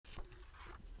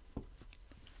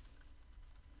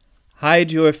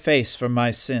Hide your face from my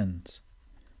sins,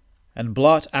 and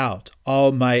blot out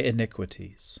all my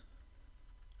iniquities.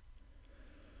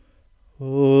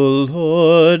 O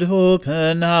Lord,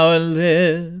 open our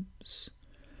lips,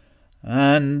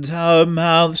 and our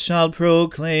mouth shall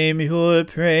proclaim your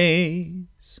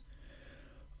praise.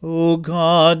 O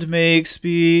God, make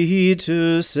speed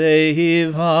to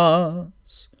save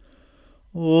us.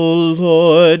 O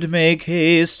Lord, make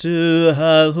haste to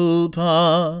help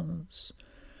us.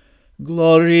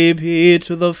 Glory be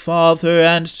to the Father,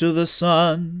 and to the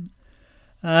Son,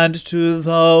 and to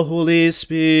the Holy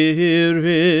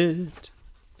Spirit,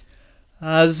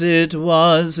 as it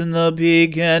was in the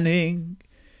beginning,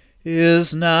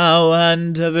 is now,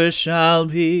 and ever shall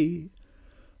be,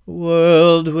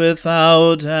 world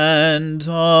without end.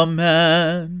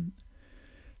 Amen.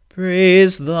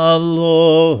 Praise the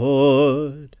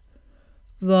Lord.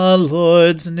 The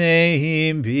Lord's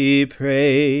name be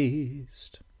praised.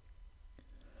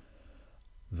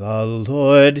 The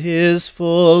Lord is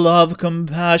full of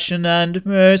compassion and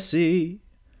mercy.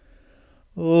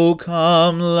 O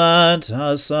come, let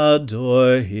us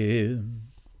adore him.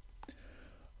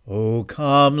 O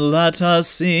come, let us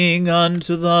sing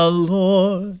unto the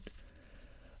Lord.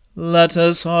 Let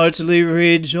us heartily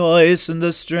rejoice in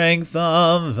the strength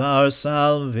of our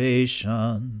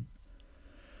salvation.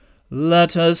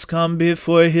 Let us come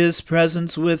before his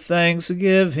presence with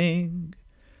thanksgiving,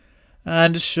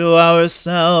 and show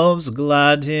ourselves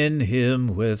glad in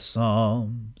him with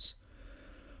psalms.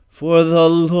 For the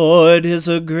Lord is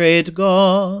a great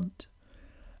God,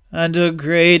 and a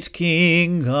great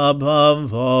King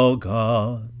above all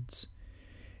gods.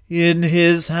 In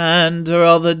his hand are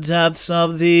all the depths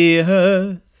of the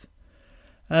earth,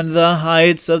 and the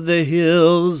heights of the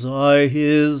hills are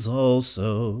his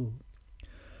also.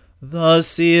 The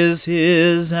sea is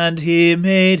his, and he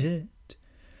made it,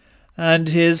 and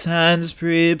his hands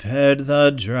prepared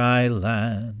the dry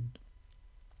land.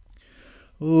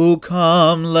 O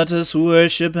come, let us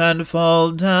worship and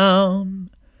fall down,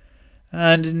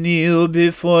 and kneel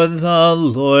before the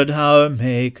Lord our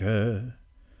Maker.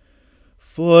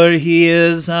 For he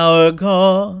is our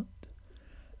God,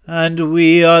 and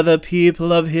we are the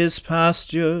people of his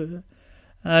pasture,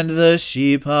 and the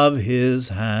sheep of his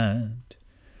hand.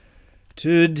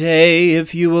 Today,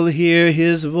 if you will hear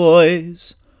his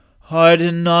voice,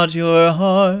 harden not your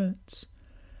hearts,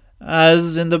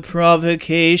 as in the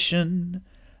provocation,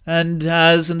 and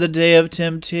as in the day of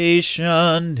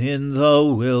temptation in the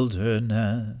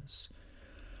wilderness,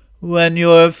 when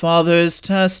your fathers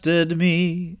tested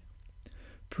me,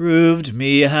 proved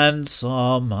me, and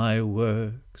saw my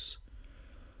works.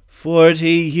 40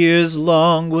 years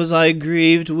long was I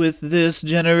grieved with this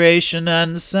generation,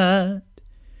 and said,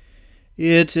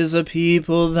 It is a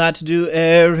people that do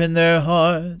err in their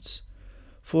hearts,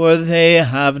 for they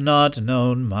have not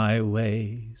known my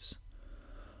ways,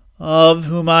 of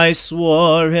whom I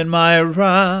swore in my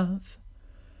wrath,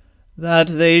 that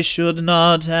they should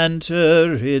not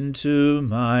enter into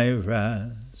my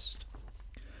rest.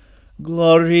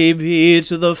 Glory be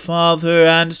to the Father,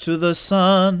 and to the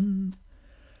Son,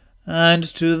 and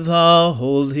to the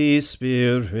Holy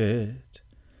Spirit,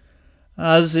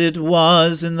 as it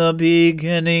was in the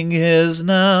beginning, is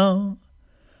now,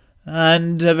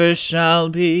 and ever shall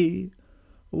be,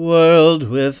 world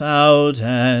without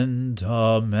end.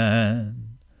 Amen.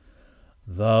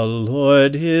 The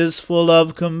Lord is full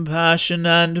of compassion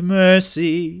and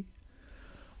mercy.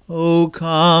 O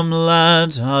come,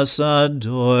 let us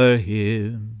adore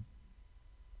him.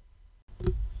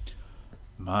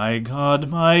 My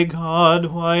God,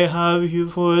 why have you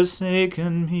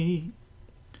forsaken me,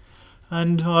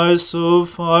 and are so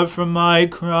far from my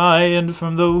cry and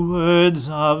from the words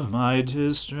of my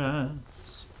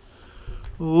distress?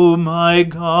 O my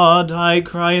God, I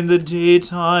cry in the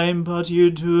daytime, but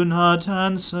you do not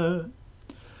answer.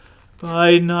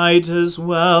 By night as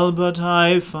well, but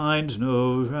I find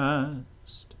no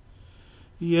rest.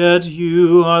 Yet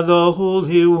you are the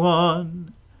Holy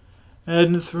One,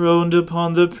 enthroned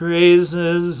upon the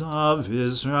praises of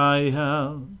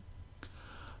Israel.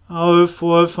 Our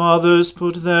forefathers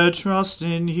put their trust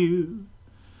in you.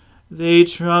 They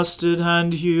trusted,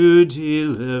 and you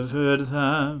delivered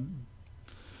them.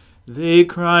 They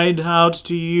cried out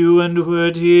to you and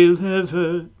were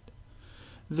delivered.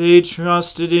 They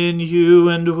trusted in you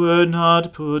and were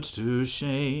not put to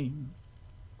shame.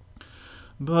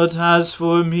 But as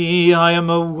for me, I am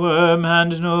a worm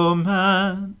and no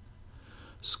man,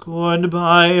 scorned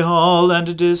by all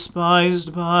and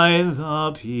despised by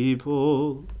the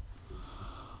people.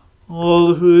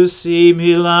 All who see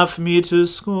me laugh me to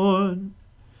scorn.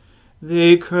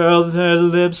 They curl their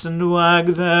lips and wag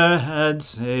their heads,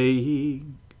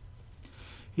 saying,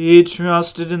 He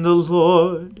trusted in the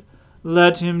Lord,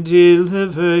 let him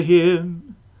deliver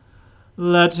him.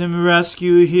 Let him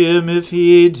rescue him if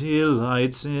he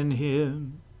delights in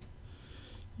him.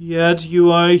 Yet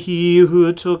you are he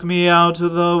who took me out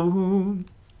of the womb,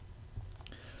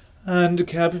 and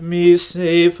kept me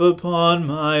safe upon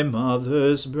my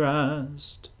mother's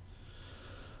breast.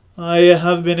 I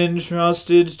have been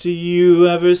entrusted to you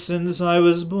ever since I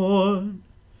was born.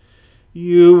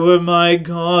 You were my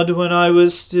God when I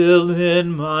was still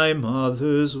in my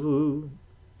mother's womb.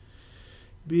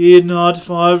 Be not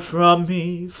far from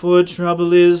me, for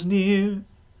trouble is near,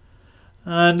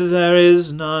 and there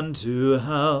is none to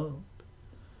help.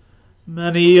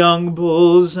 Many young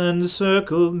bulls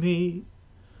encircle me,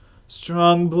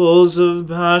 strong bulls of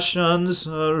Bashan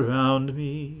surround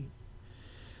me.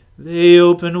 They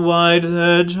open wide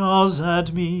their jaws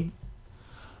at me,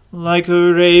 like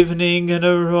a ravening and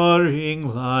a roaring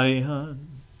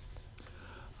lion.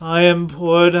 I am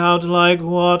poured out like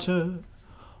water,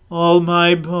 all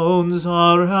my bones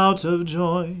are out of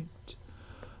joint.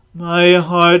 My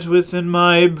heart within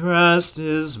my breast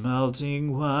is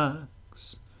melting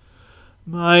wax.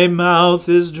 My mouth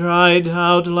is dried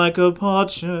out like a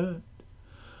potsherd.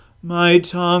 My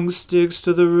tongue sticks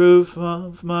to the roof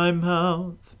of my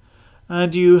mouth,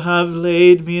 and you have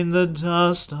laid me in the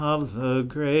dust of the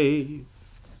grave.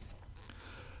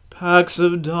 Packs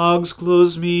of dogs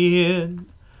close me in,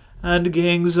 and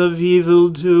gangs of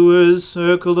evildoers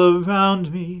circle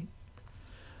around me.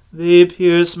 They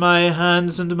pierce my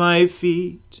hands and my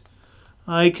feet.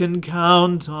 I can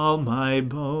count all my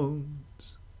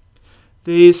bones.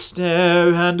 They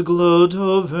stare and gloat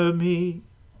over me.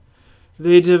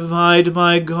 They divide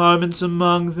my garments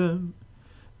among them.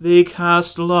 They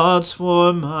cast lots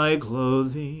for my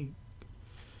clothing.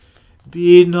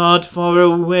 Be not far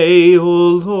away, O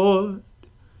Lord.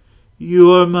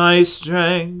 You are my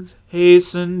strength.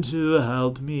 Hasten to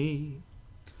help me.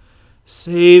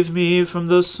 Save me from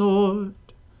the sword,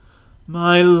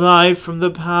 my life from the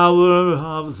power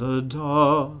of the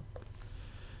dog.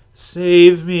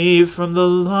 Save me from the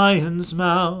lion's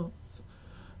mouth,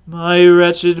 my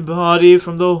wretched body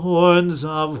from the horns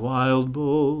of wild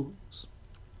bulls.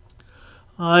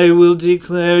 I will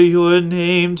declare your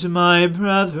name to my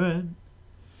brethren.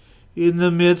 In the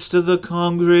midst of the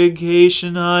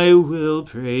congregation I will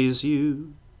praise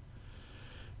you.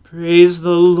 Praise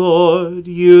the Lord,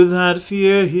 you that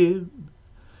fear him.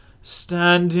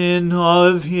 Stand in awe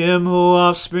of him, O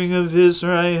offspring of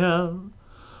Israel.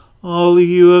 All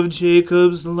you of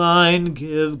Jacob's line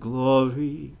give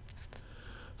glory.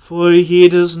 For he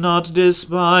does not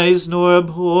despise nor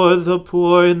abhor the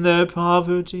poor in their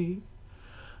poverty,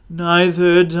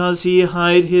 neither does he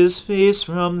hide his face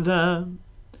from them.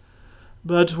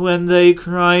 But when they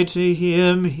cry to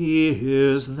him, he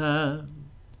hears them.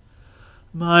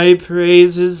 My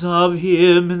praise is of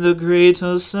him in the great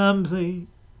assembly.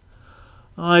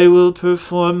 I will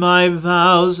perform my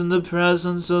vows in the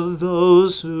presence of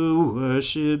those who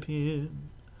worship him.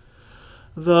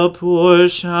 The poor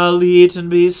shall eat and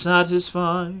be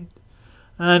satisfied,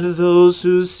 and those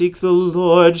who seek the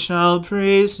Lord shall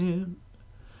praise him.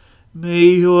 May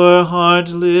your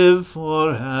heart live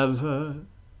forever.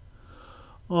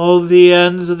 All the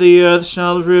ends of the earth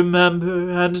shall remember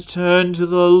and turn to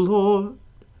the Lord,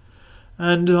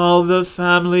 and all the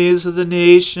families of the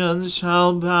nations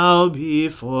shall bow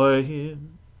before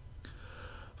him.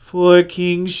 For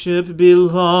kingship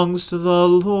belongs to the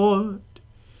Lord.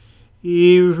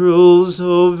 He rules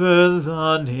over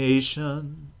the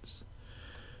nations.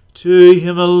 To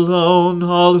him alone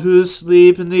all who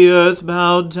sleep in the earth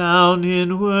bow down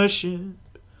in worship.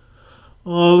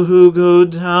 All who go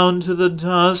down to the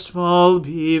dust fall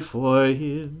before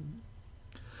him.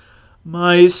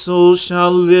 My soul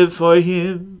shall live for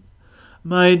him.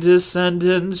 My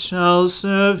descendants shall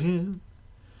serve him.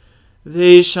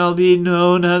 They shall be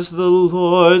known as the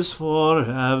Lord's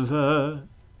forever.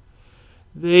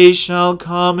 They shall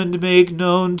come and make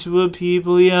known to a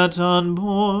people yet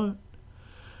unborn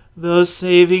the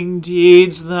saving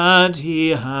deeds that he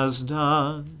has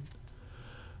done.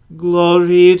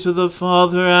 Glory to the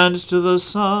Father, and to the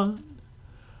Son,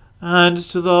 and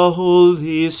to the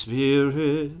Holy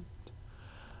Spirit,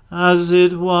 as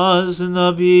it was in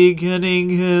the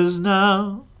beginning, is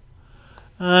now,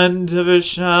 and ever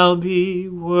shall be,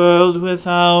 world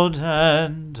without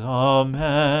end.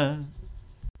 Amen.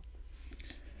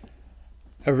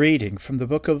 A reading from the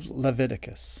book of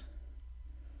Leviticus.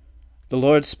 The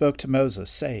Lord spoke to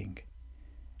Moses, saying,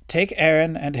 Take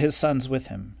Aaron and his sons with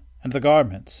him, and the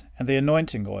garments, and the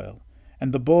anointing oil,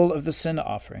 and the bull of the sin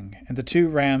offering, and the 2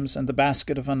 rams, and the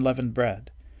basket of unleavened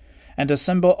bread, and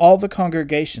assemble all the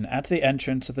congregation at the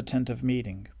entrance of the tent of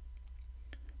meeting.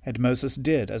 And Moses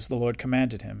did as the Lord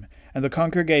commanded him, and the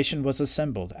congregation was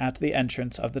assembled at the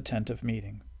entrance of the tent of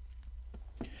meeting.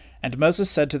 And Moses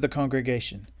said to the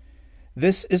congregation,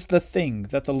 "This is the thing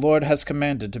that the Lord has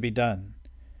commanded to be done."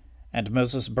 And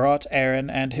Moses brought Aaron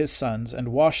and his sons, and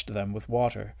washed them with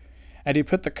water. And he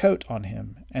put the coat on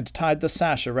him, and tied the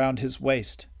sash around his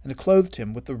waist, and clothed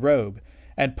him with the robe,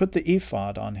 and put the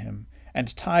ephod on him,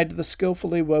 and tied the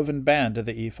skillfully woven band of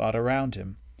the ephod around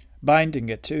him, binding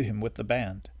it to him with the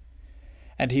band.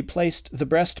 And he placed the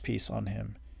breastpiece on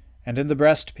him, and in the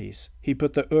breastpiece he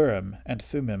put the Urim and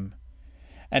Thummim.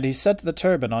 And he set the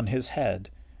turban on his head,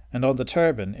 and on the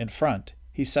turban in front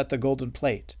he set the golden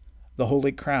plate, the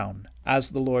holy crown, as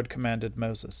the Lord commanded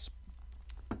Moses.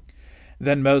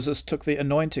 Then Moses took the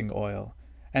anointing oil,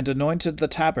 and anointed the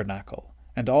tabernacle,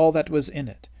 and all that was in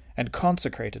it, and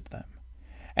consecrated them.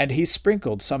 And he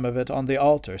sprinkled some of it on the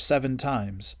altar 7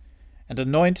 times, and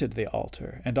anointed the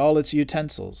altar, and all its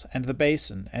utensils, and the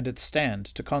basin, and its stand,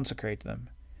 to consecrate them.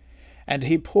 And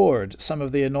he poured some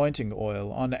of the anointing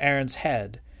oil on Aaron's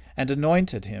head, and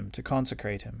anointed him to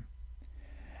consecrate him.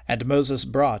 And Moses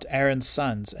brought Aaron's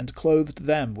sons, and clothed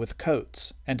them with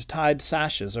coats, and tied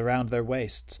sashes around their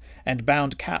waists, and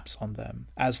bound caps on them,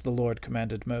 as the Lord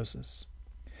commanded Moses.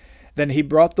 Then he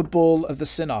brought the bull of the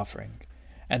sin offering,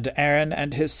 and Aaron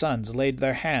and his sons laid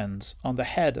their hands on the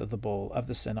head of the bull of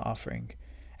the sin offering,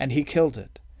 and he killed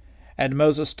it. And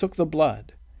Moses took the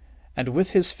blood, and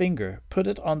with his finger put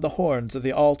it on the horns of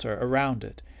the altar around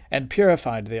it, and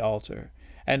purified the altar,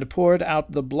 and poured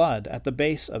out the blood at the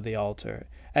base of the altar,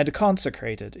 and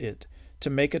consecrated it, to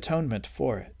make atonement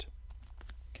for it.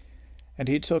 And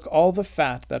he took all the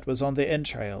fat that was on the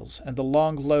entrails, and the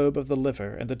long lobe of the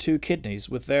liver, and the 2 kidneys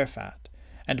with their fat,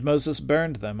 and Moses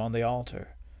burned them on the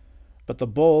altar. But the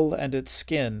bull and its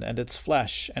skin and its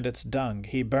flesh and its dung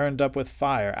he burned up with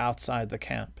fire outside the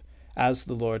camp, as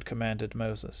the Lord commanded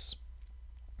Moses.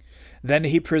 Then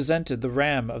he presented the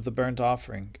ram of the burnt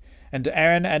offering, and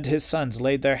Aaron and his sons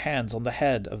laid their hands on the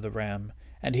head of the ram,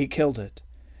 and he killed it.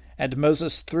 And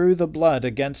Moses threw the blood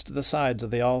against the sides of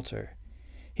the altar.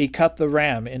 He cut the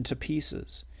ram into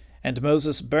pieces, and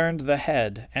Moses burned the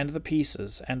head and the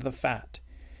pieces and the fat.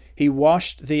 He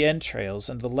washed the entrails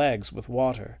and the legs with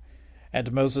water,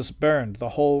 and Moses burned the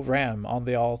whole ram on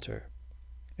the altar.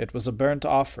 It was a burnt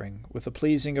offering with a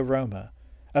pleasing aroma,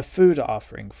 a food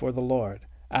offering for the Lord,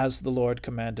 as the Lord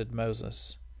commanded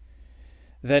Moses.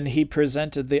 Then he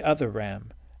presented the other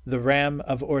ram, the ram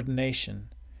of ordination,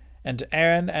 and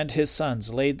Aaron and his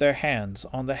sons laid their hands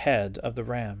on the head of the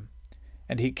ram,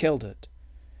 and he killed it.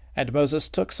 And Moses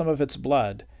took some of its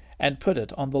blood, and put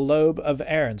it on the lobe of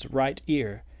Aaron's right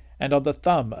ear, and on the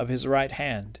thumb of his right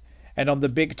hand, and on the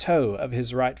big toe of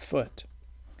his right foot.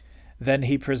 Then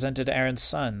he presented Aaron's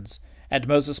sons, and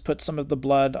Moses put some of the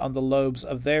blood on the lobes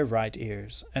of their right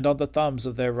ears, and on the thumbs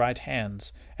of their right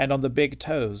hands, and on the big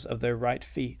toes of their right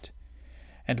feet.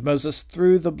 And Moses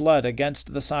threw the blood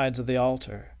against the sides of the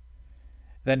altar.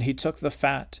 Then he took the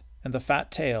fat, and the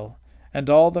fat tail, and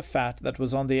all the fat that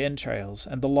was on the entrails,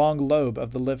 and the long lobe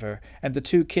of the liver, and the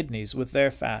 2 kidneys with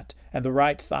their fat, and the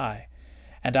right thigh.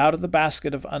 And out of the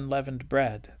basket of unleavened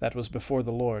bread that was before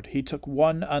the Lord he took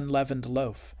 1 unleavened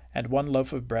loaf, and 1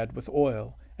 loaf of bread with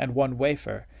oil, and 1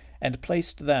 wafer, and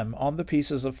placed them on the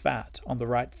pieces of fat on the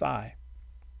right thigh.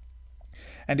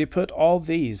 And he put all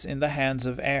these in the hands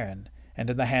of Aaron, and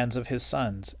in the hands of his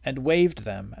sons, and waved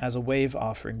them as a wave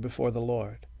offering before the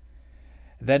Lord.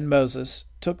 Then Moses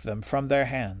took them from their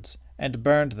hands, and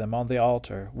burned them on the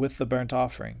altar with the burnt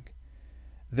offering.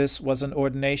 This was an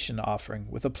ordination offering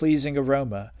with a pleasing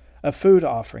aroma, a food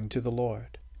offering to the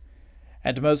Lord.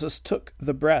 And Moses took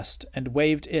the breast, and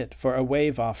waved it for a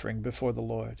wave offering before the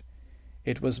Lord.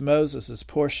 It was Moses'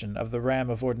 portion of the ram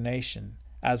of ordination,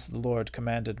 as the Lord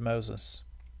commanded Moses.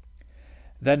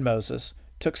 Then Moses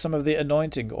took some of the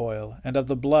anointing oil, and of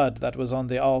the blood that was on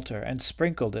the altar, and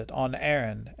sprinkled it on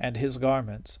Aaron and his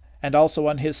garments, and also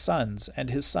on his sons and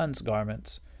his sons'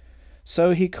 garments.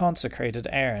 So he consecrated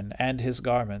Aaron and his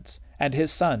garments, and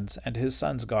his sons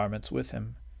garments with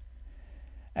him.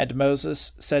 And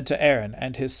Moses said to Aaron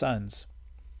and his sons,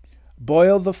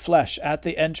 "Boil the flesh at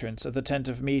the entrance of the tent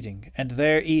of meeting, and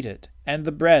there eat it, and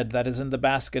the bread that is in the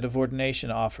basket of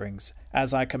ordination offerings,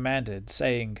 as I commanded,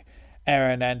 saying,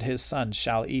 Aaron and his sons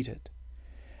shall eat it.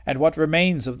 And what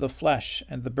remains of the flesh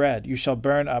and the bread you shall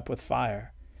burn up with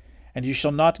fire. And you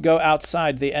shall not go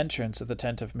outside the entrance of the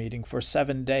tent of meeting for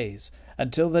 7 days,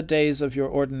 until the days of your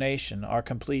ordination are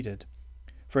completed,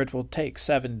 for it will take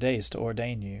 7 days to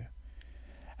ordain you.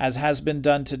 as has been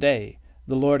done today,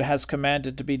 the Lord has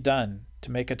commanded to be done, to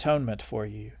make atonement for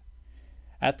you.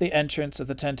 At the entrance of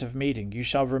the tent of meeting you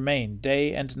shall remain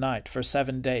day and night for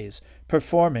 7 days,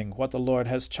 performing what the Lord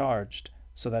has charged,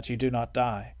 so that you do not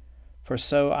die, for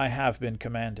so I have been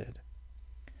commanded.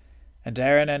 And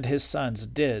Aaron and his sons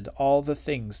did all the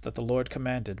things that the Lord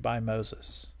commanded by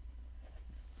Moses.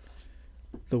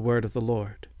 The word of the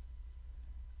Lord.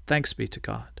 Thanks be to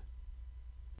God.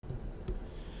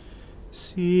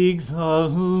 Seek the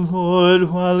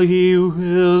Lord while he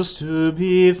wills to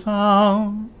be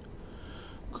found.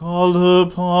 Call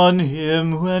upon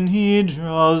him when he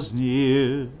draws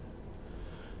near.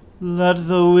 Let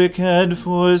the wicked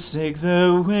forsake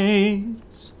their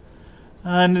ways,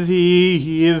 and the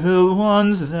evil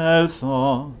ones their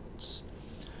thoughts.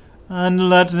 And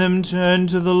let them turn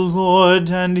to the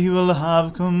Lord, and he will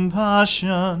have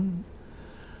compassion,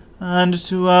 and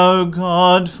to our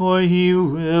God, for he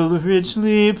will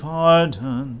richly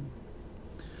pardon.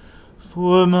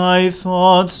 For my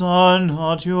thoughts are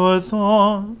not your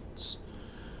thoughts,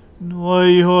 nor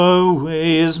your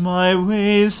ways my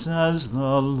ways, says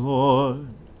the Lord.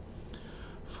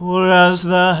 For as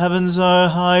the heavens are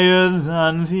higher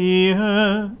than the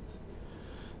earth,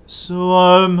 so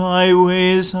are my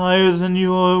ways higher than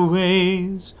your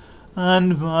ways,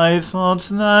 and my thoughts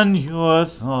than your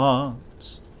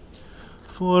thoughts.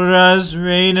 For as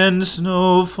rain and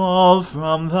snow fall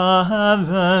from the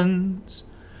heavens,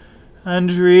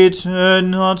 and return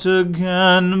not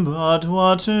again, but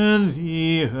water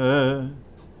the earth,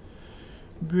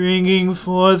 bringing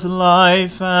forth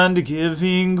life and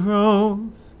giving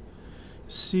growth,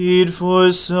 seed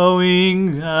for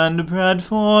sowing and bread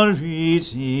for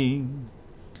eating,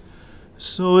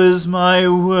 so is my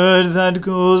word that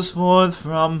goes forth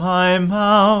from my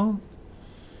mouth.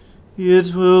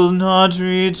 It will not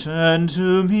return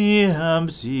to me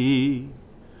empty,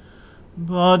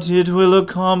 but it will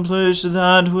accomplish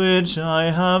that which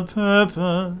I have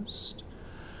purposed,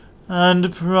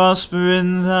 and prosper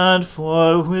in that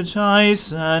for which I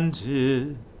sent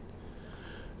it.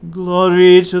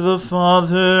 Glory to the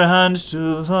Father, and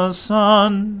to the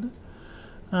Son,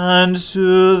 and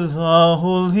to the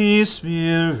Holy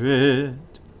Spirit,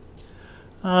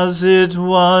 as it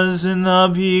was in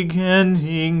the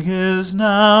beginning, is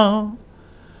now,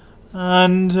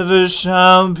 and ever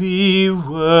shall be,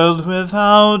 world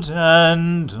without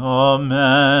end.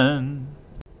 Amen.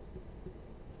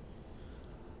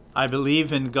 I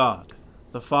believe in God,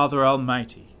 the Father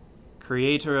Almighty,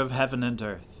 creator of heaven and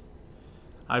earth.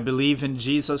 I believe in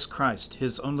Jesus Christ,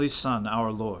 his only Son,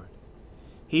 our Lord.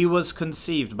 He was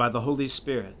conceived by the Holy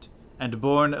Spirit, and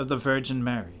born of the Virgin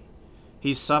Mary.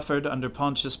 He suffered under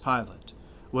Pontius Pilate,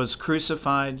 was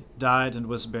crucified, died, and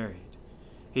was buried.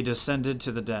 He descended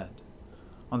to the dead.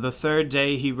 On the 3rd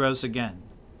day he rose again.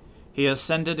 He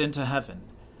ascended into heaven,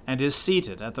 and is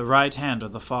seated at the right hand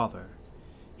of the Father.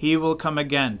 He will come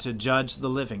again to judge the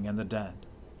living and the dead.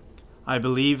 I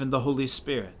believe in the Holy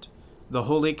Spirit, the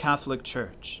Holy Catholic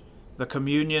Church, the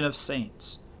communion of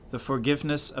saints, the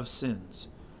forgiveness of sins,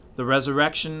 the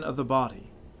resurrection of the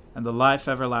body, and the life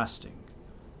everlasting.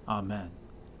 Amen.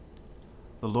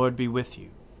 The Lord be with you.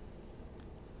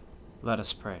 Let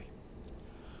us pray.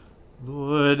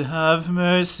 Lord, have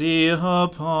mercy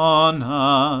upon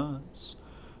us.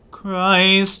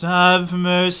 Christ, have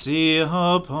mercy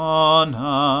upon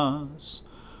us.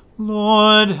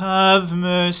 Lord, have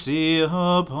mercy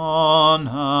upon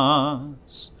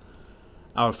us.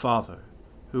 Our Father,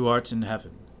 who art in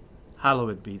heaven,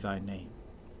 hallowed be thy name.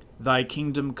 Thy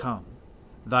kingdom come,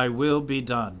 thy will be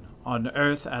done, on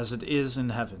earth as it is in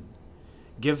heaven.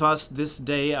 Give us this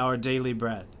day our daily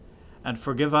bread, and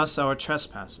forgive us our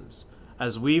trespasses,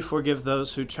 as we forgive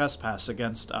those who trespass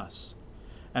against us.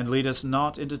 And lead us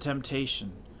not into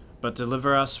temptation, but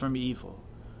deliver us from evil.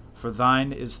 For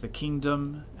thine is the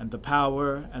kingdom, and the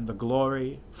power, and the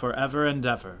glory, forever and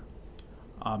ever.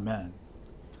 Amen.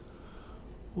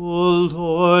 O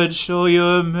Lord, show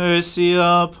your mercy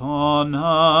upon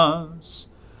us,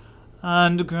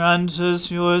 and grant us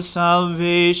your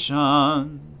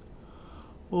salvation.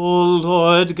 O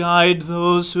Lord, guide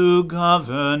those who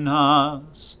govern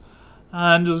us,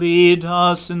 and lead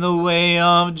us in the way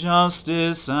of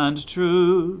justice and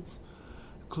truth.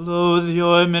 Clothe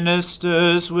your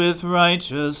ministers with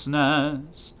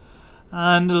righteousness,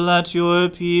 and let your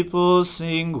people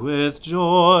sing with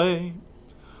joy.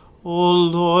 O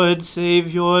Lord,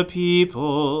 save your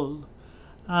people,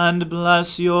 and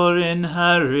bless your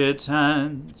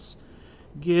inheritance.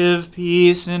 Give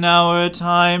peace in our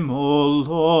time, O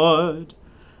Lord,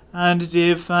 and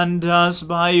defend us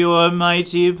by your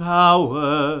mighty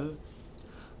power.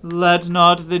 Let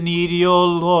not the needy, O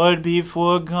Lord, be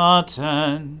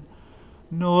forgotten,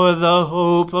 nor the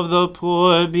hope of the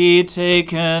poor be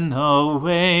taken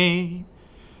away.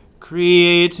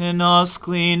 Create in us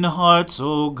clean hearts,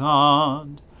 O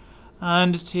God,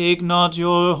 and take not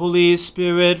your Holy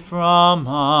Spirit from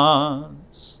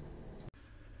us.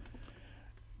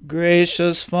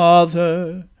 Gracious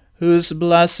Father, whose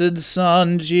blessed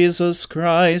Son, Jesus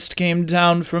Christ, came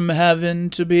down from heaven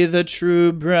to be the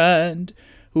true bread,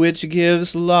 which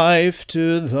gives life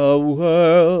to the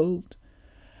world,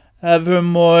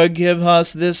 evermore give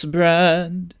us this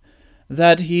bread,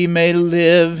 that he may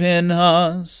live in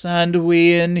us and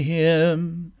we in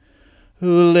him,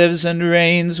 who lives and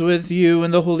reigns with you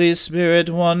in the Holy Spirit,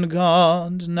 one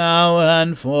God, now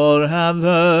and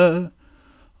forever.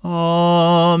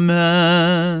 Amen.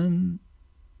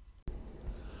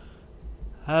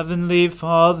 Heavenly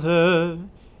Father,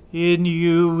 in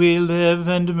you we live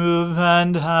and move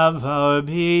and have our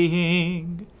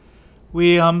being.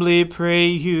 We humbly pray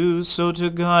you so to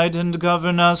guide and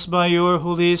govern us by your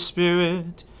Holy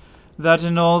Spirit, that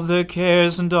in all the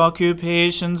cares and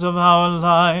occupations of our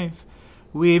life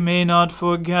we may not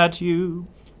forget you,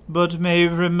 but may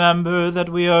remember that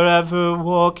we are ever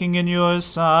walking in your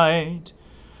sight.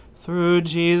 Through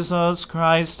Jesus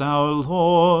Christ our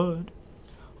Lord.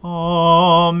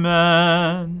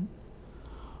 Amen.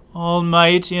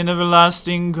 Almighty and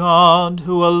everlasting God,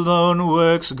 who alone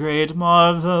works great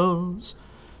marvels,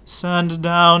 send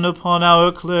down upon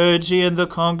our clergy and the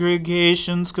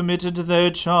congregations committed to their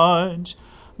charge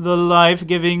the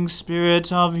life-giving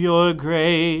Spirit of your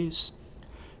grace.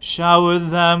 Shower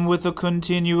them with the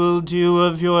continual dew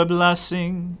of your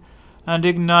blessing, and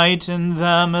ignite in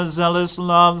them a zealous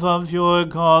love of your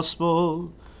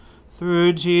gospel.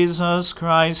 Through Jesus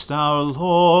Christ our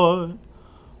Lord.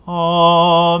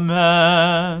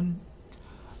 Amen.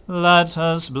 Let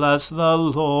us bless the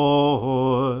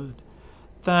Lord.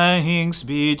 Thanks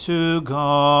be to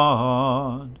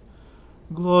God.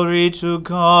 Glory to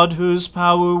God, whose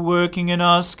power working in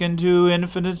us can do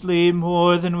infinitely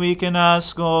more than we can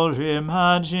ask or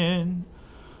imagine.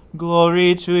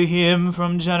 Glory to him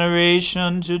from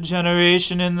generation to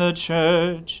generation in the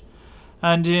church,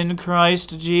 and in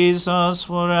Christ Jesus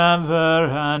forever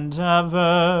and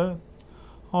ever.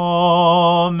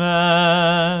 Amen.